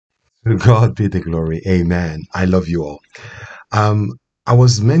To God be the glory. Amen. I love you all. Um, I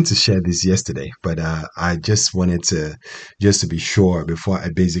was meant to share this yesterday, but I just wanted to be sure before I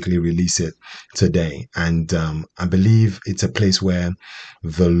basically release it today. And I believe it's a place where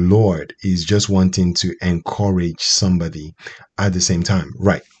the Lord is just wanting to encourage somebody at the same time.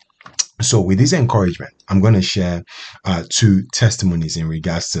 Right. So, with this encouragement, I'm going to share two testimonies in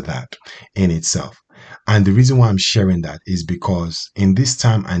regards to that in itself. And the reason why I'm sharing that is because in this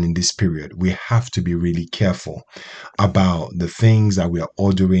time and in this period, we have to be really careful about the things that we are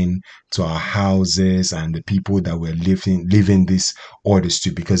ordering to our houses and the people that we're living these orders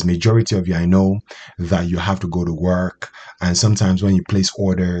to, because majority of you, I know that you have to go to work, and sometimes when you place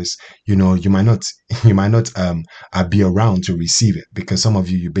orders, you might not you might not be around to receive it, because some of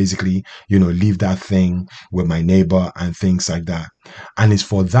you basically leave that thing with my neighbor and things like that. And it's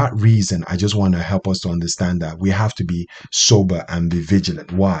for that reason I just want to help us to understand that we have to be sober and be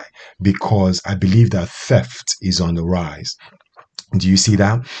vigilant. Why? Because I believe that theft is on the rise. Do you see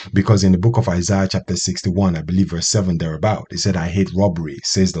that? Because in the book of Isaiah, chapter 61, I believe verse 7 thereabout, it said, I hate robbery,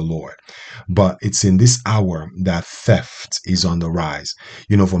 says the Lord. But it's in this hour that theft is on the rise.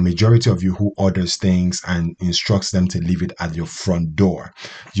 For majority of you who orders things and instructs them to leave it at your front door,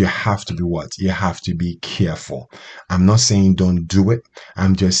 you have to be what? You have to be careful. I'm not saying don't do it.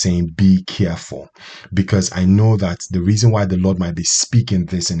 I'm just saying be careful. Because I know that the reason why the Lord might be speaking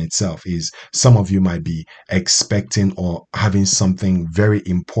this in itself is some of you might be expecting or having something very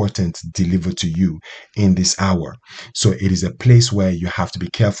important delivered to you in this hour. So it is a place where you have to be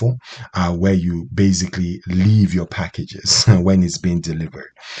careful, where you basically leave your packages when it's being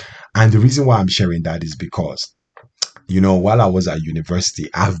delivered. And the reason why I'm sharing that is because while I was at university,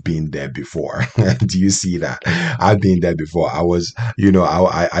 I've been there before. Do you see that? I've been there before. I was,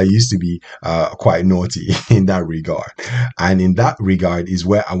 I used to be quite naughty in that regard. And in that regard is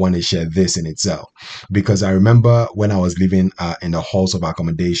where I want to share this in itself. Because I remember when I was living in the halls of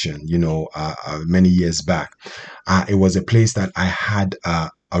accommodation, many years back, it was a place that I had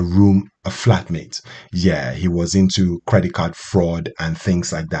a room, a flatmate. Yeah, he was into credit card fraud and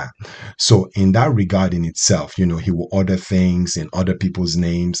things like that. So in that regard in itself, he will order things in other people's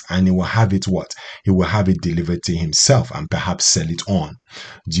names, and he will have it what? He will have it delivered to himself and perhaps sell it on.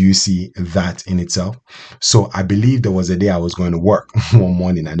 Do you see that in itself? So I believe there was a day I was going to work one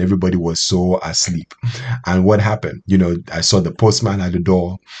morning and everybody was so asleep. And what happened? I saw the postman at the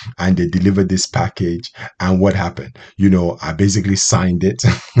door and they delivered this package. And what happened? I basically signed it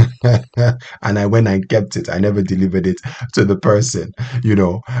and I went and kept it. I never delivered it to the person,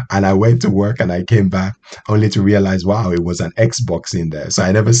 and I went to work and I came back only to realize, wow, it was an Xbox in there. So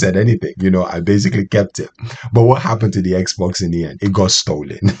I never said anything, I basically kept it. But what happened to the Xbox in the end? It got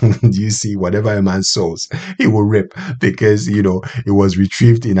stolen. Do you see? Whatever a man sows, he will reap, because, it was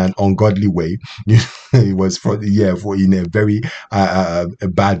retrieved in an ungodly way. It was for in a very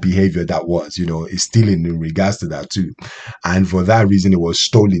bad behavior that was, it's stealing in regards to that too. And for that reason, it was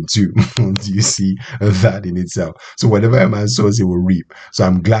stolen too. Do you see that in itself? So whatever a man sows, he will reap. So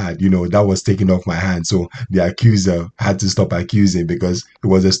I'm glad, that was taken off my hands. So the accuser had to stop accusing because it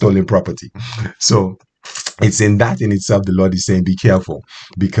was a stolen property. So it's in that in itself the Lord is saying be careful,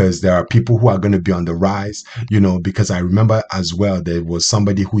 because there are people who are going to be on the rise. Because I remember as well there was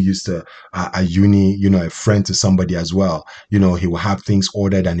somebody who used to a uni, a friend to somebody as well. He will have things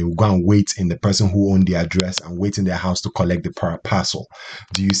ordered and he will go and wait in the person who owned the address and wait in their house to collect the parcel.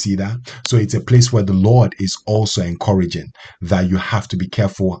 Do you see that? So it's a place where the Lord is also encouraging that you have to be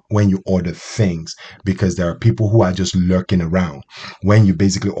careful when you order things, because there are people who are just lurking around. When you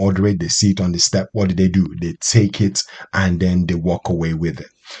basically order it, they see it on the step. What do? They take it and then they walk away with it.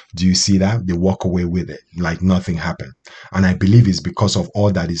 Do you see that? They walk away with it like nothing happened. And I believe it's because of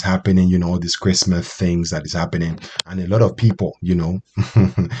all that is happening, all these Christmas things that is happening. And a lot of people, they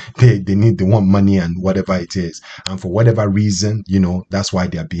want money and whatever it is. And for whatever reason, that's why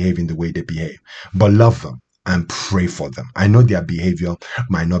they are behaving the way they behave. But love them and pray for them. I know their behavior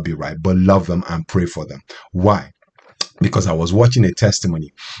might not be right, but love them and pray for them. Why? Because I was watching a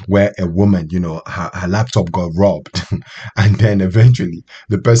testimony where a woman, her laptop got robbed. And then eventually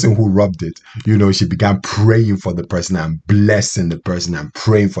the person who robbed it, she began praying for the person and blessing the person and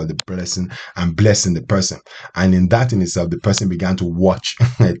praying for the person and blessing the person. And in that in itself, the person began to watch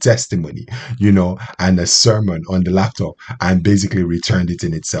a testimony, and a sermon on the laptop and basically returned it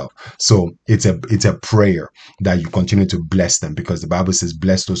in itself. So it's a prayer that you continue to bless them, because the Bible says,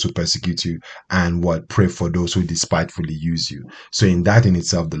 bless those who persecute you and what? Pray for those who despitefully basically use you. So in that in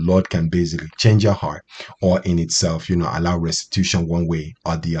itself, the Lord can basically change your heart, or in itself, allow restitution one way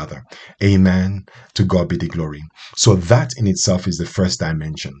or the other. Amen. To God be the glory. So that in itself is the first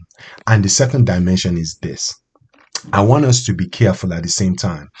dimension. And the second dimension is this. I want us to be careful at the same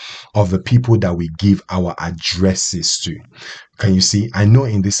time of the people that we give our addresses to. Can you see? I know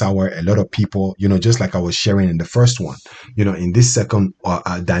in this hour, a lot of people, just like I was sharing in the first one, in this second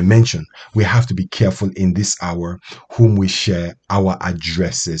dimension, we have to be careful in this hour whom we share our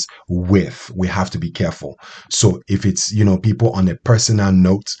addresses with. We have to be careful. So if it's, people on a personal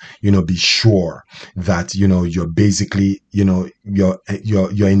note, be sure that, you're basically, you're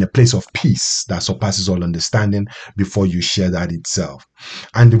in a place of peace that surpasses all understanding before you share that itself.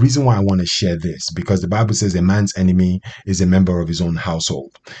 And the reason why I want to share this, because the Bible says a man's enemy is a member of his own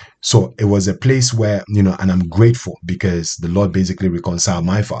household. So it was a place where, and I'm grateful because the Lord basically reconciled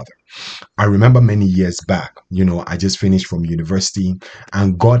my father. I remember many years back, I just finished from university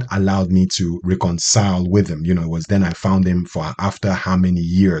and God allowed me to reconcile with him. It was then I found him for after how many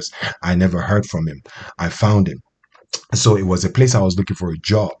years I never heard from him. I found him. So it was a place I was looking for a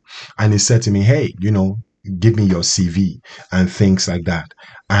job. And he said to me, hey, give me your CV and things like that.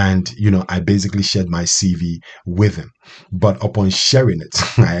 And, I basically shared my CV with him. But upon sharing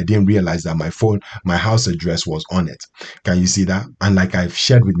it, I didn't realize that my house address was on it. Can you see that? And like I've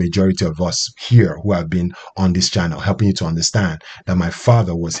shared with majority of us here who have been on this channel, helping you to understand that my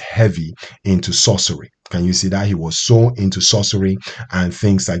father was heavy into sorcery. Can you see that? He was so into sorcery and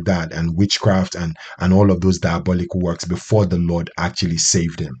things like that, and witchcraft and all of those diabolical works before the Lord actually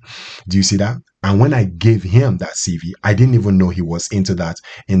saved him. Do you see that? And when I gave him that CV, I didn't even know he was into that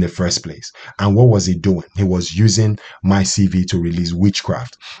in the first place. And what was he doing? He was using my CV to release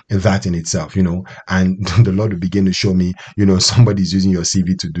witchcraft. That in itself, and the Lord will begin to show me, somebody's using your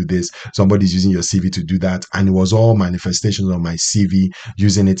CV to do this, somebody's using your CV to do that. And it was all manifestations of my CV,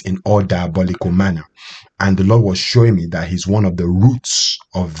 using it in all diabolical manner. And the Lord was showing me that he's one of the roots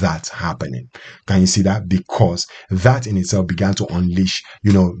of that happening. Can you see that? Because that in itself began to unleash,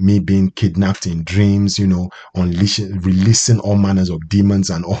 me being kidnapped in dreams, releasing all manners of demons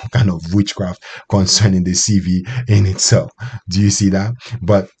and all kind of witchcraft concerning the CV in itself. Do you see that?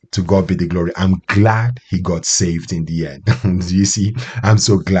 But to God be the glory. I'm glad he got saved in the end. Do you see? I'm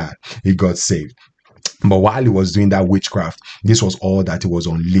so glad he got saved. But while he was doing that witchcraft, this was all that he was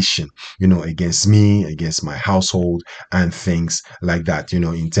unleashing, against me, against my household, and things like that,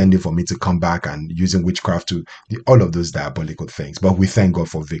 intending for me to come back and using witchcraft to all of those diabolical things. But we thank God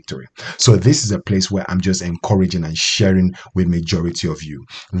for victory. So this is a place where I'm just encouraging and sharing with majority of you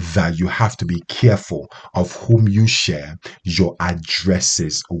that you have to be careful of whom you share your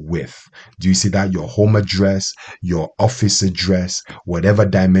addresses with. Do you see that? Your home address, your office address, whatever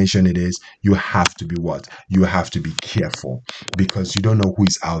dimension it is, you have to be what? You have to be careful, because you don't know who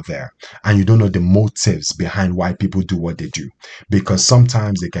is out there, and you don't know the motives behind why people do what they do, because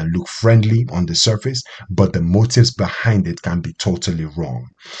sometimes they can look friendly on the surface, but the motives behind it can be totally wrong.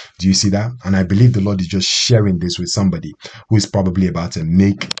 Do you see that? And I believe the Lord is just sharing this with somebody who is probably about to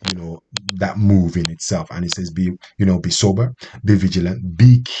make, that move in itself. And he says, be sober, be vigilant,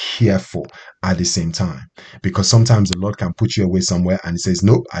 be careful at the same time, because sometimes the Lord can put you away somewhere and he says,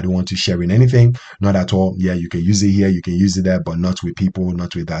 nope, I don't want you sharing anything, not at all. Yeah, you can use it here, you can use it there, but not with people,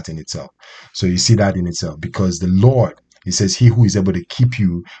 not with that in itself. So you see that in itself, because the Lord, he says, he who is able to keep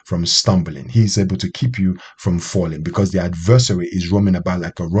you from stumbling, he is able to keep you from falling, because the adversary is roaming about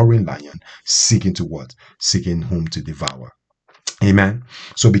like a roaring lion, seeking to what? Seeking whom to devour. Amen.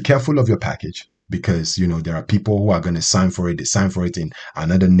 So be careful of your package, because there are people who are going to sign for it. They sign for it in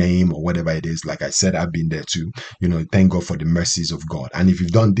another name or whatever it is. Like I said, I've been there too. Thank God for the mercies of God. And if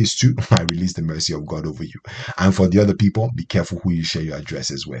you've done this too, I release the mercy of God over you. And for the other people, be careful who you share your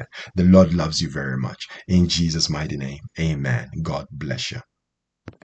addresses with. The Lord loves you very much. In Jesus' mighty name, amen. God bless you.